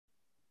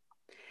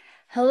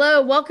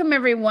Hello, welcome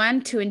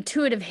everyone to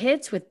Intuitive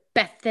Hits with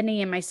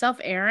Bethany and myself,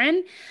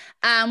 Erin.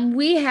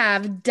 We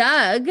have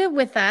Doug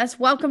with us.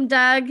 Welcome,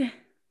 Doug.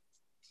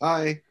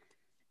 Hi,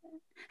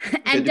 And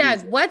good to be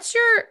Doug, here. what's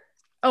your?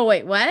 Oh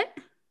wait, what?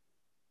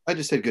 I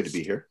just said good to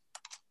be here.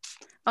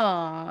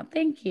 Oh,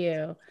 thank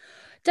you,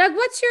 Doug.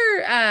 What's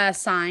your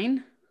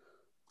sign?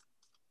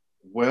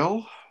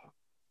 Well,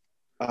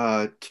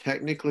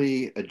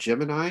 technically a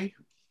Gemini,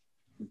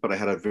 but I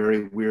had a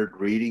very weird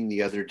reading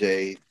the other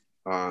day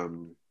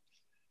um,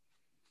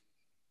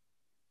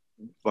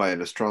 by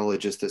an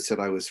astrologist that said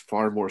I was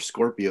far more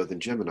Scorpio than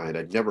Gemini, and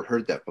I'd never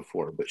heard that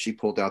before. But she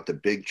pulled out the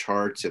big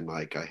charts, and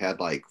like I had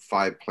like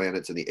five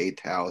planets in the eighth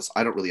house.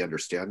 I don't really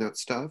understand that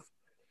stuff,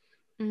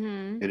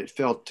 Mm-hmm. and it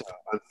felt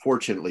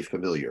unfortunately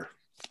familiar.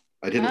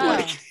 I didn't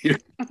like Oh.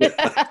 it.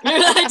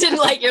 I didn't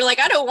like you're like,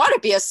 I don't want to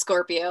be a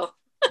Scorpio.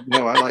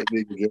 No, I like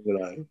being a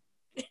Gemini.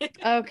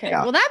 Okay,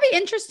 Yeah. well that'd be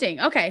interesting.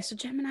 Okay, so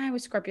Gemini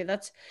with Scorpio.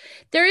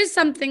 There is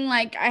something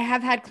like I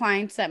have had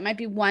clients that might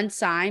be one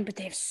sign, but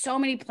they have so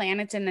many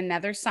planets in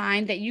another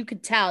sign that you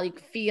could tell, you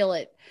could feel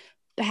it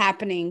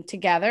happening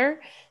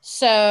together.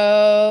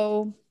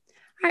 So, all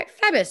right,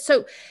 fabulous.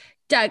 So,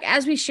 Doug,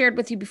 as we shared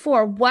with you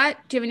before, what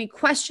do you have any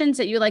questions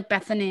that you like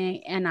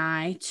Bethany and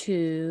I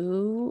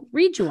to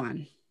read you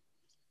on?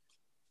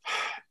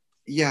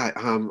 Yeah,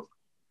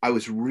 I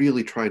was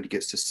really trying to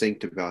get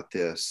succinct about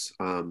this.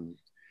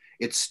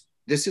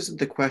 This isn't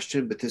the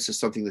question, but this is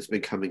something that's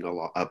been coming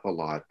up a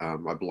lot. I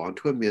belong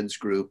to a men's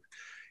group,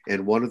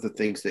 and one of the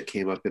things that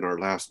came up in our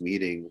last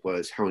meeting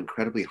was how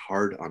incredibly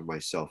hard on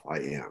myself I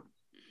am.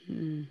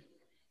 Hmm.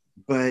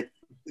 But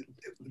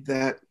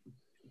that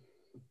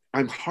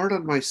I'm hard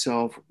on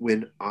myself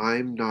when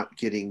I'm not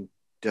getting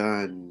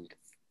done.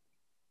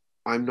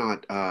 I'm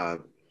not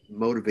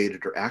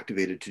motivated or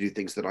activated to do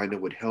things that I know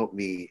would help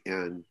me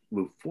and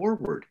move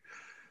forward.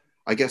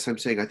 I guess I'm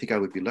saying I think I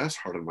would be less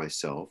hard on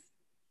myself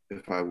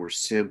if I were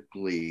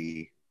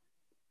simply,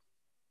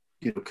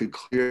 could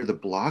clear the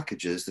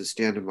blockages that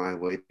stand in my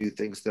way, do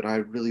things that I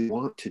really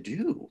want to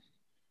do,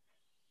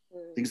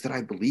 things that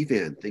I believe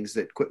in, things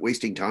that quit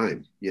wasting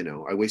time.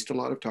 I waste a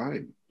lot of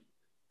time.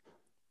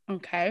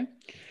 Okay.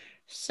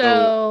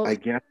 So I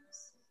So, guess,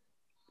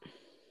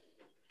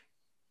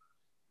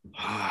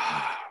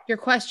 your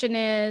question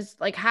is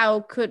like Like how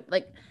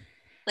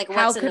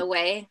what's in the could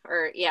way,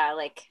 or yeah,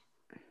 like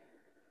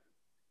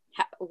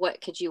what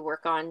could you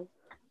work on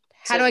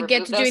how to do I get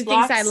remove to those doing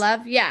things I blocks?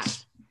 love? Yeah.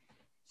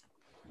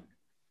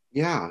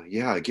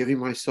 yeah, giving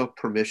myself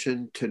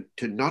permission to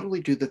not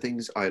only do the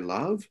things I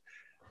love,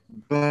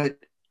 but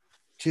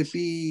to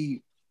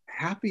be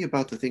happy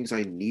about the things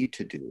I need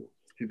to do,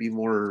 to be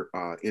more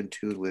in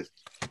tune with,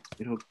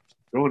 you know,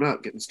 growing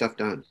up, getting stuff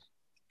done.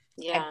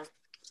 Okay. Yeah.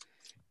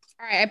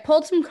 All right. I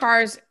pulled some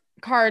cards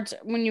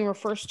when you were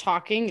first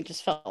talking. It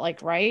just felt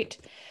like right.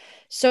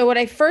 So what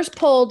I first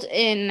pulled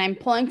in, I'm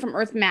pulling from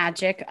Earth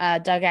Magic.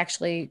 Doug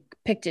actually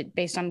picked it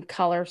based on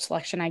color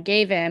selection I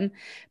gave him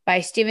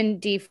by Stephen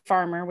D.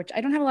 Farmer, which I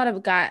don't have a lot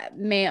of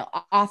male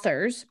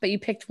authors, but you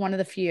picked one of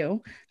the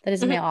few that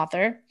is a male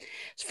author.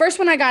 So first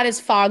one I got is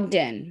Fogged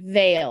In,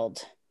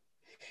 Veiled.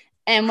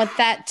 And what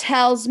that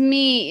tells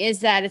me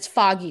is that it's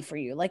foggy for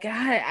you. It's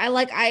kind of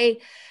like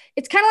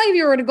if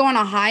you were to go on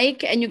a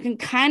hike and you can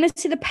kind of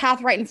see the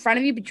path right in front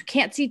of you, but you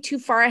can't see too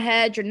far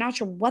ahead. You're not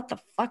sure what the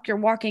fuck you're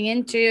walking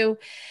into.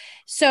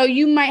 So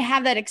you might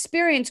have that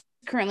experience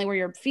currently where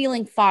you're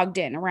feeling fogged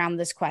in around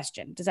this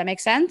question. Does that make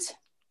sense?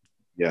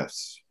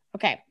 Yes.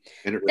 Okay.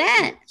 And it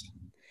Then resonates.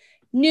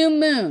 new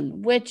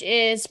moon, which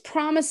is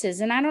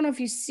promises. And I don't know if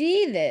you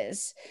see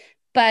this,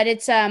 but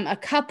it's a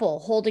couple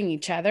holding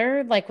each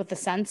other like with the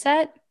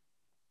sunset.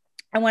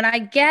 And what I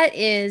get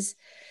is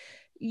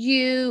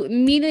you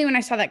immediately when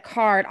I saw that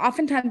card,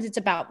 oftentimes it's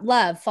about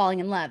love, falling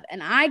in love.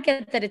 And I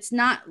get that it's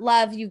not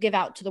love you give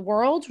out to the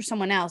world or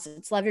someone else,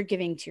 it's love you're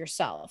giving to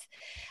yourself.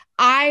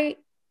 I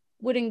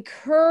would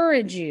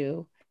encourage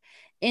you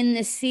in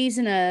this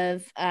season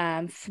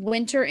of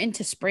winter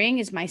into spring,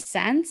 is my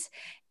sense,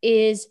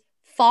 is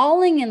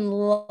falling in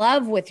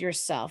love with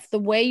yourself the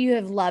way you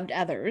have loved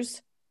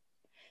others.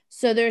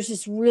 So there's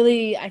this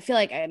really, I feel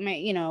like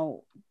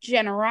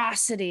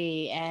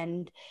generosity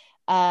and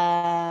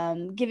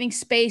giving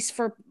space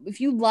for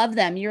if you love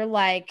them, you're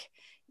like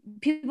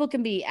people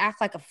can be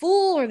act like a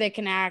fool or they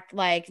can act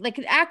like they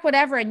can act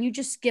whatever and you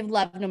just give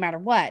love no matter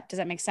what. Does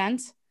that make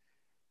sense?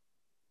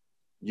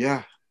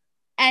 Yeah.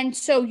 And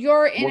so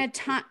you're in More, a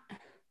time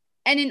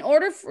and in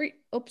order for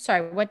oops,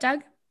 sorry, what,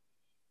 Doug?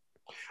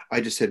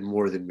 I just said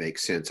more than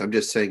makes sense. I'm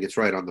just saying it's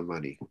right on the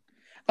money.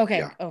 Okay,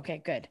 Yeah.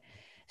 okay, good.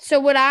 So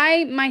what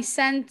I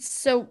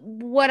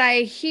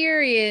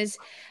hear is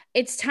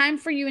it's time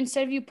for you,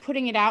 instead of you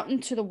putting it out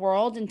into the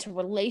world, into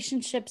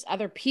relationships,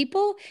 other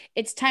people,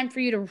 it's time for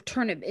you to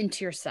turn it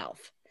into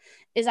yourself.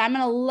 Is I'm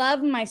going to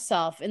love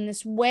myself in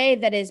this way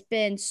that has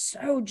been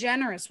so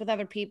generous with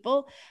other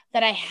people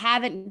that I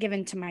haven't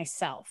given to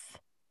myself.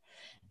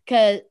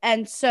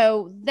 And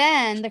so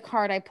then the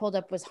card I pulled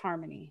up was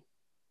harmony.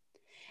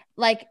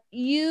 Like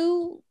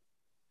you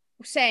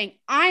saying,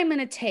 I'm going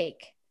to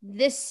take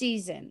this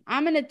season,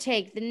 I'm going to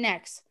take the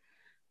next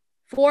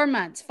 4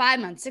 months, 5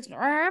 months, 6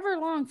 months, or however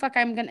long fuck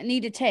I'm going to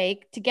need to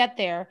take to get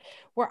there,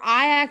 where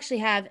I actually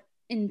have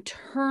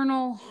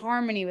internal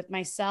harmony with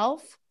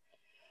myself,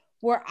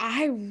 where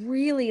I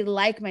really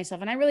like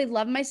myself and I really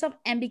love myself.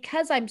 And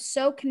because I'm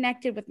so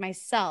connected with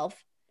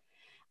myself,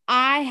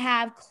 I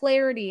have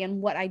clarity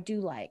in what I do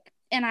like.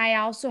 And I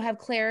also have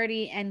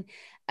clarity and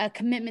a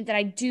commitment that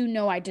I do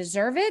know I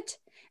deserve it.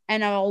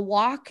 And I'll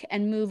walk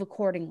and move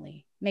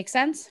accordingly. Make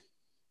sense?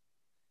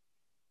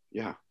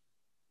 Yeah.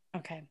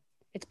 Okay.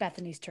 It's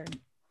Bethany's turn.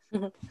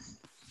 The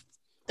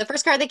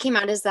first card that came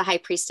out is the High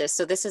Priestess.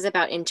 So this is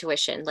about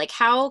intuition. Like,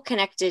 how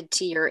connected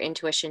to your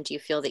intuition do you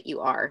feel that you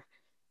are?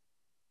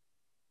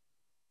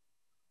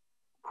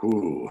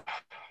 Ooh.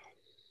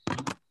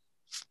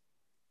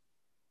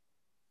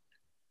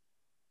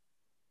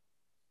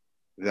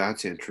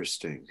 That's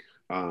interesting.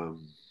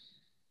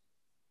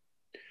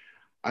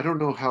 I don't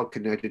know how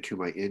connected to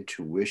my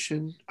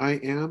intuition I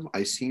am.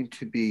 I seem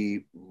to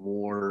be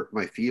more,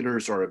 my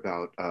feelers are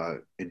about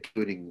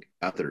intuiting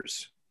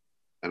others.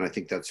 And I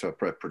think that's a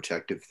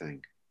protective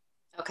thing.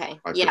 Okay.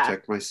 I Yeah.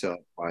 protect myself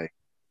by,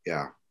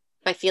 yeah.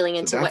 By feeling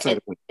into what,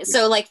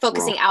 so like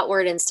focusing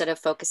outward instead of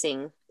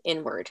focusing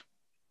inward.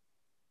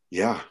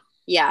 Yeah.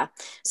 Yeah.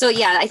 So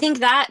yeah, I think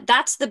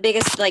that's the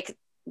biggest, like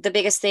the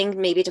biggest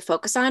thing maybe to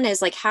focus on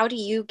is like, how do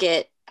you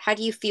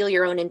feel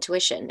your own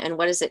intuition and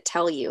what does it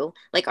tell you?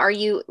 Like, are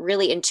you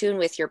really in tune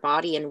with your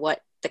body and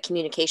what the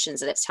communications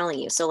that it's telling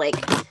you? So like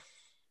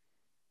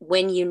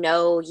when you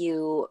know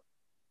you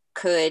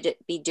could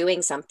be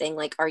doing something,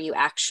 like, are you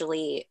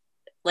actually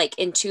like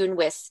in tune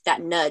with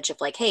that nudge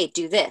of like, hey,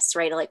 do this,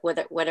 right? Like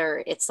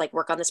whether it's like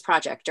work on this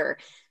project or,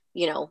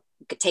 you know,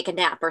 take a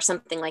nap or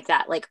something like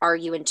that. Like, are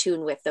you in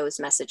tune with those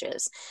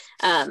messages?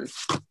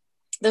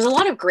 There's a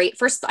lot of great,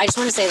 first, I just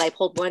want to say that I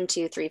pulled 1,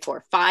 2, 3,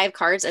 4, 5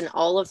 cards and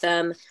all of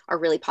them are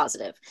really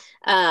positive.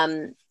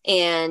 And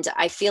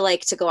I feel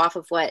like to go off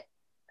of what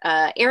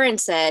Erin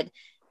said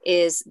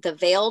is the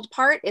veiled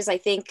part is, I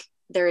think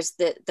there's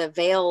the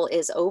veil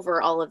is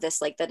over all of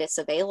this, like that it's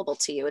available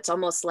to you. It's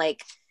almost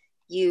like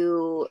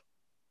you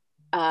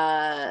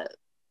don't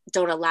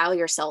allow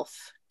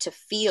yourself to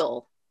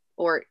feel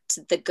or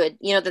to the good,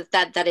 you know,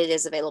 that it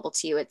is available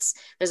to you.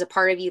 There's a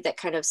part of you that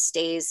kind of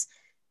stays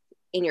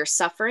in your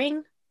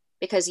suffering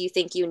because you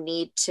think you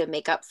need to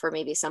make up for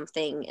maybe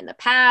something in the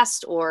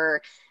past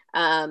or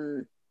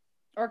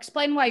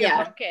explain why you're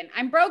broken.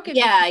 I'm broken.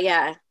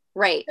 Yeah.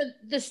 Right.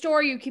 The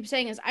story you keep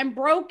saying is I'm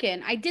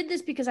broken. I did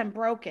this because I'm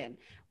broken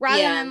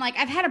rather than like,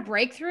 I've had a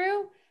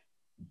breakthrough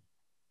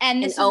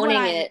and this is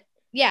owning it.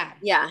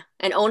 Yeah.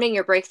 And owning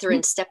your breakthrough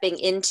and stepping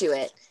into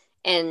it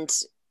and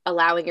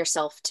allowing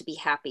yourself to be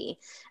happy.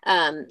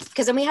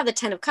 Because then we have the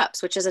 10 of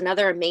Cups, which is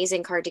another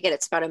amazing card to get.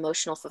 It's about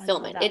emotional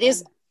fulfillment. It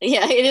is.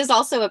 Yeah, it is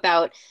also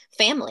about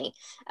family,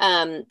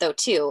 though,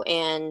 too.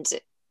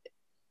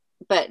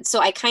 But so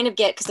I kind of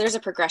get, because there's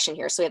a progression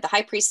here. So we have the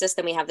High Priestess,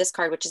 then we have this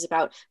card, which is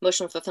about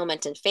emotional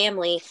fulfillment and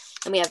family.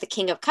 And we have the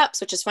King of Cups,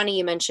 which is funny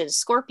you mentioned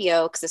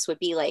Scorpio, because this would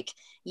be like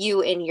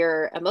you in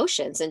your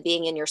emotions and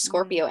being in your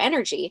Scorpio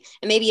energy.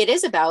 And maybe it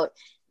is about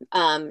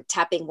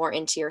tapping more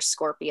into your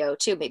Scorpio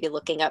too, maybe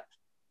looking up,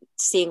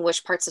 seeing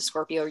which parts of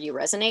Scorpio you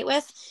resonate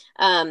with.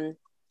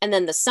 And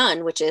then the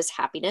Sun, which is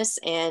happiness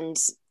and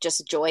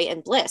just joy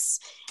and bliss.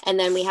 And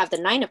then we have the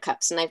 9 of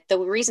Cups. And the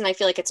reason I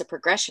feel like it's a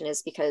progression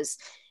is because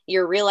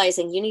you're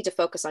realizing you need to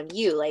focus on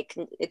you. Like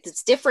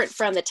it's different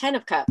from the 10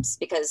 of Cups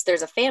because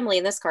there's a family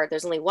in this card.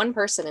 There's only one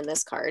person in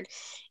this card,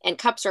 and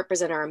cups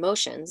represent our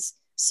emotions.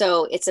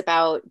 So it's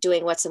about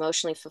doing what's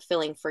emotionally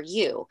fulfilling for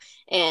you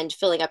and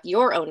filling up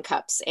your own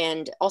cups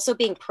and also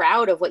being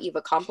proud of what you've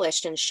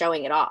accomplished and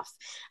showing it off.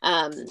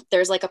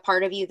 There's like a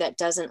part of you that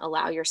doesn't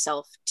allow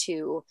yourself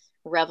to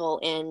revel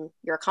in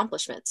your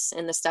accomplishments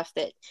and the stuff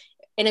that,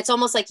 and it's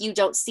almost like you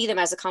don't see them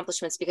as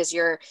accomplishments because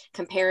you're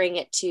comparing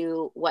it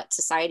to what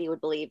society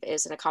would believe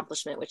is an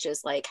accomplishment, which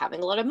is like having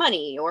a lot of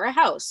money or a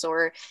house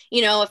or,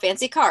 you know, a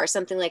fancy car,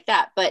 something like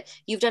that. But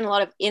you've done a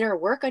lot of inner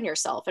work on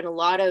yourself and a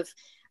lot of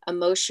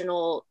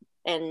emotional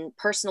and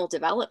personal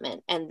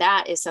development. And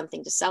that is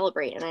something to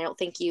celebrate. And I don't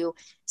think you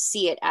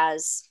see it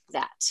as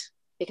that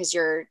because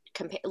you're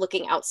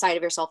looking outside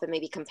of yourself and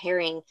maybe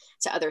comparing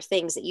to other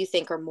things that you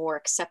think are more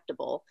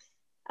acceptable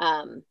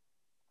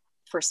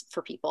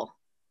for people.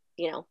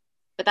 You know,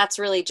 but that's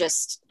really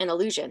just an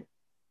illusion.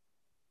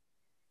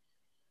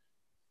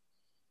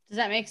 Does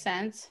that make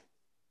sense?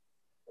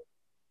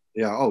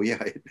 Yeah. Oh,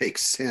 yeah. It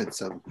makes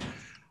sense.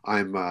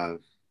 I'm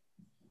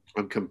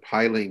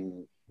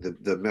compiling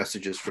the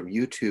messages from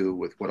you two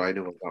with what I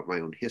know about my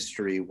own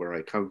history, where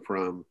I come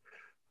from,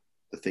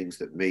 the things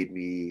that made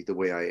me the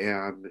way I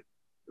am,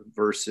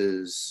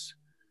 versus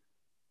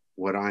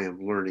what I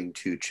am learning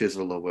to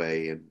chisel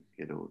away and,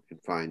 you know,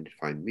 and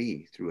find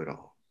me through it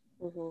all.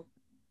 Mm-hmm.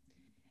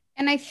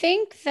 And I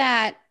think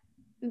that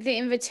the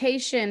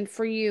invitation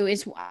for you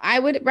is, I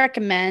would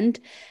recommend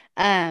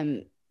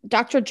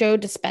Dr. Joe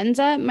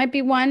Dispenza might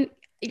be one.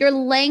 You're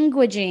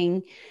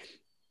languaging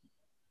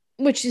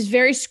which is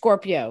very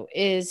Scorpio,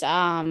 is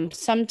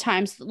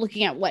sometimes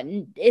looking at what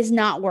is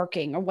not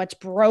working or what's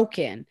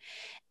broken.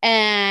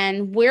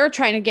 And we're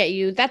trying to get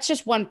you, that's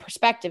just one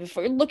perspective. If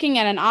we're looking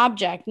at an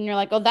object and you're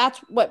like, oh, that's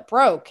what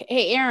broke.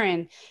 Hey,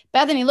 Aaron,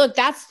 Bethany, look,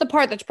 that's the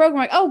part that's broken.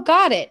 We're like, oh,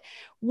 got it.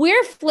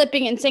 We're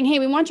flipping it and saying, hey,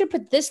 we want you to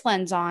put this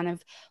lens on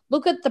of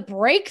look at the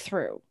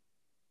breakthrough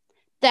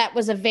that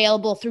was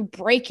available through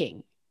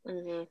breaking.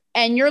 Mm-hmm.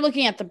 And you're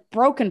looking at the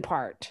broken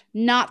part,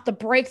 not the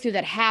breakthrough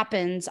that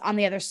happens on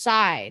the other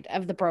side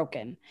of the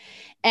broken.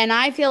 And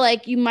I feel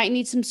like you might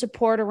need some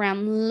support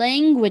around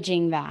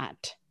languaging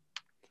that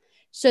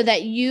so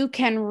that you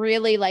can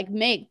really like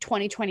make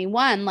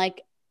 2021,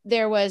 like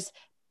there was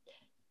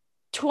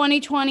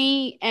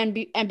 2020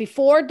 and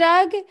before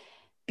Doug,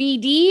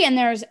 BD, and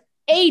there's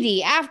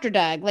 80 after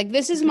Doug. Like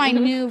this is my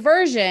new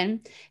version,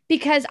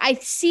 because I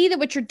see that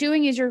what you're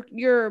doing is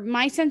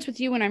my sense with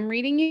you when I'm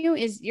reading you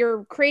is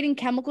you're creating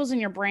chemicals in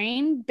your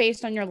brain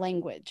based on your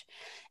language.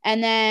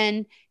 And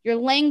then your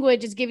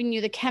language is giving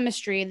you the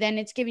chemistry, then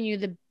it's giving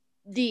you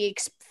the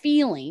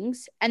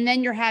feelings, and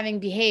then you're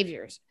having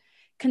behaviors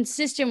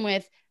consistent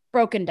with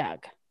broken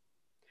Doug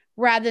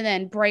rather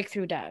than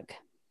breakthrough Doug.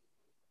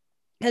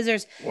 Because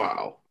there's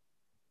wow.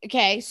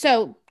 Okay,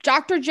 so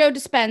Dr. Joe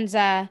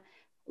Dispenza,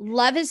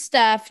 love his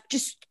stuff.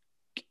 Just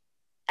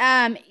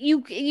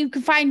you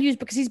can find use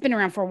because he's been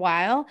around for a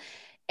while.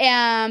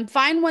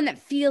 Find one that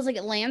feels like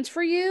it lands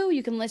for you.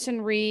 You can listen,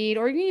 read,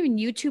 or you can even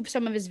YouTube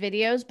some of his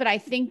videos. But I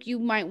think you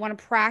might want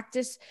to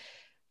practice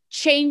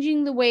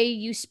changing the way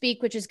you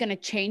speak, which is going to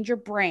change your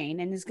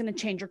brain and is going to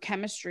change your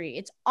chemistry.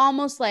 It's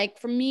almost like,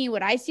 for me,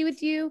 what I see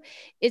with you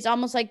is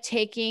almost like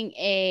taking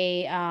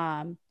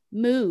a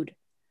mood.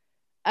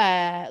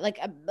 Like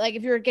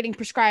if you're getting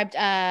prescribed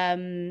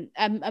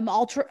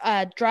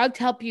drug to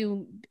help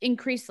you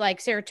increase like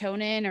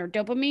serotonin or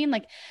dopamine,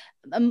 like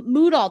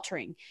mood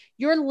altering.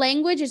 Your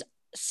language is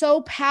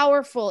so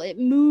powerful.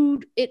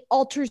 It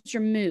alters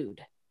your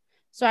mood.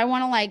 So I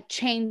want to like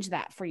change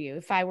that for you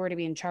if I were to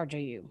be in charge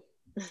of you.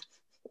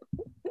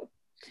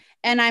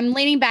 And I'm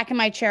leaning back in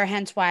my chair,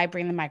 hence why I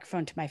bring the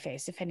microphone to my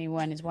face. If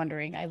anyone is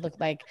wondering, I look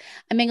like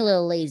I'm being a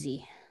little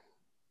lazy.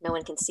 No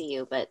one can see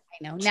you, but I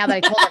know. Now that I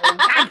told everyone,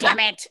 God damn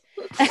it.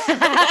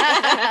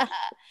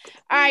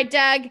 All right,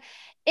 Doug.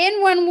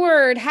 In one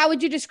word, how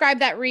would you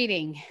describe that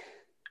reading?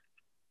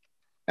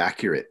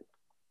 Accurate.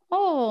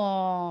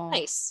 Oh,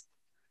 nice.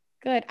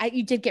 Good.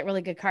 You did get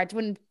really good cards.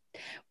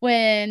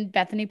 When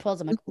Bethany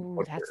pulls, I'm like,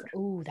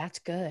 that's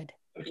good.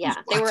 Yeah,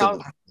 they were all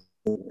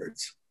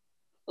words.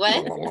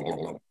 What?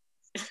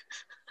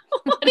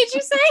 What did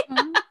you say?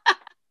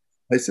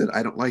 I said,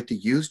 I don't like to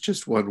use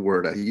just one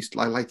word. I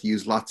like to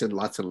use lots and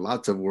lots and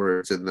lots of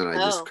words. And then I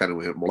just kind of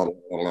went blah, blah,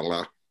 blah,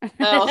 blah.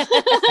 Oh.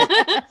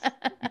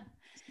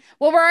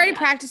 Well, we're already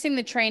practicing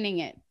the training.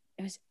 It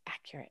was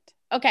accurate.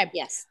 Okay.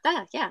 Yes.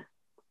 Yeah.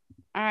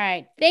 All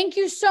right. Thank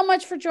you so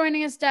much for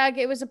joining us, Doug.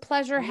 It was a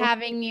pleasure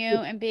having you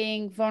and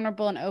being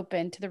vulnerable and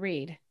open to the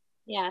read.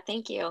 Yeah.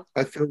 Thank you.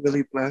 I feel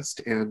really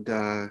blessed and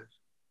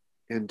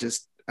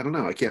just, I don't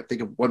know. I can't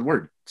think of one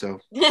word. So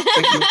thank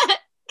you.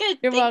 Good.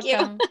 You're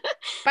welcome.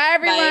 Bye,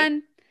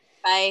 everyone.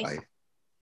 Bye. Bye.